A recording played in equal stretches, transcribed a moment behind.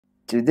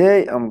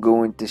Today I'm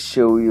going to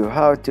show you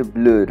how to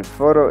blur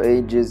photo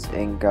edges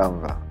in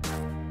Canva.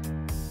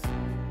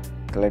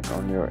 Click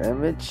on your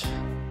image,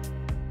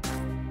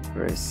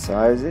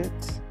 resize it,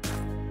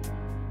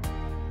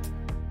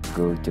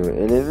 go to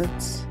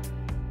elements,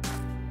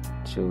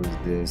 choose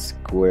the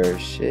square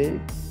shape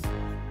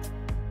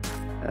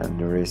and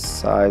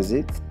resize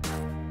it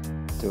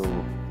to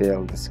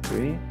fill the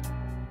screen.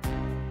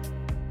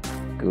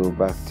 Go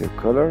back to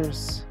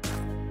colors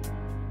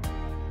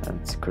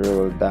and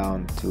scroll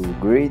down to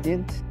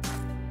gradient,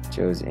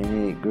 choose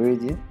any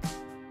gradient,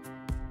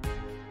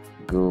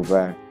 go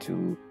back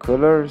to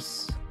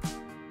colors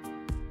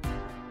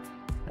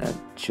and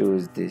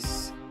choose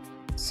this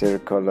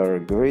circular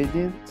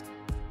gradient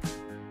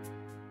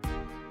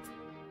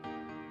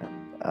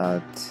and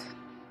add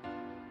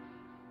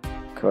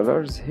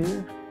colors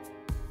here,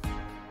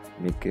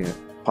 make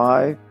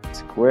 5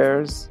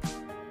 squares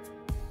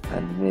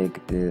and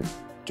make the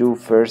 2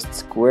 first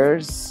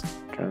squares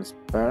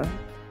transparent.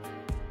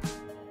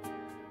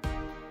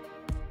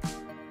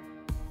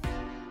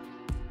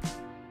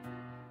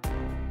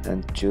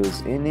 And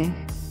choose any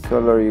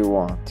color you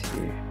want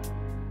here.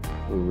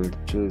 We will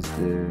choose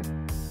the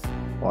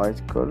white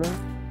color,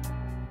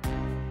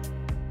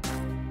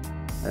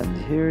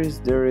 and here is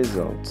the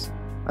result.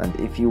 And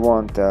if you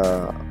want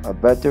a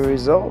better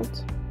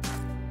result,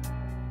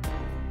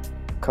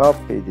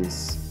 copy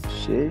this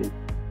shape,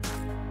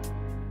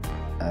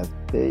 add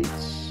page,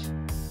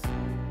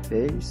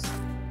 paste,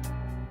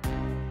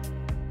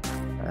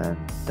 and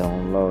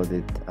download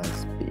it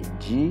as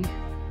PNG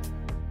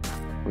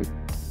with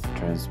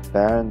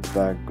transparent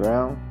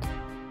background.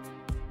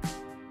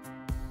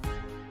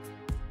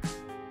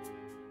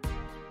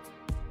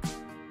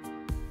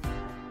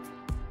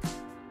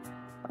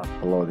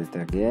 Upload it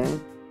again.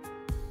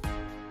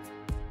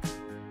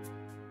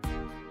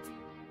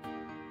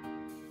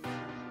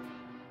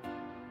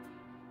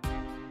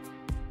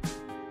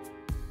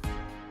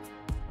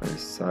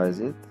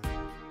 Resize it.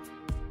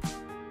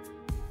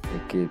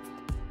 Make it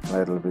a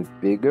little bit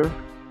bigger.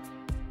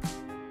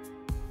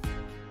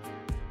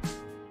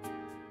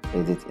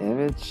 Edit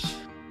image,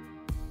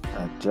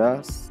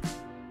 adjust,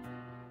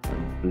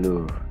 and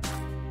blur.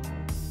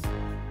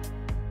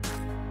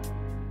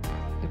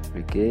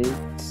 Duplicate.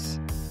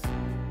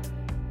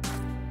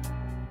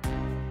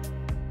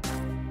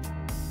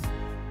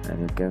 And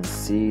you can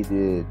see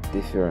the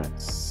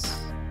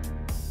difference.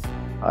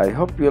 I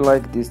hope you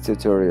like this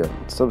tutorial.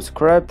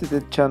 Subscribe to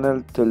the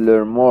channel to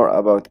learn more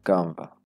about Canva.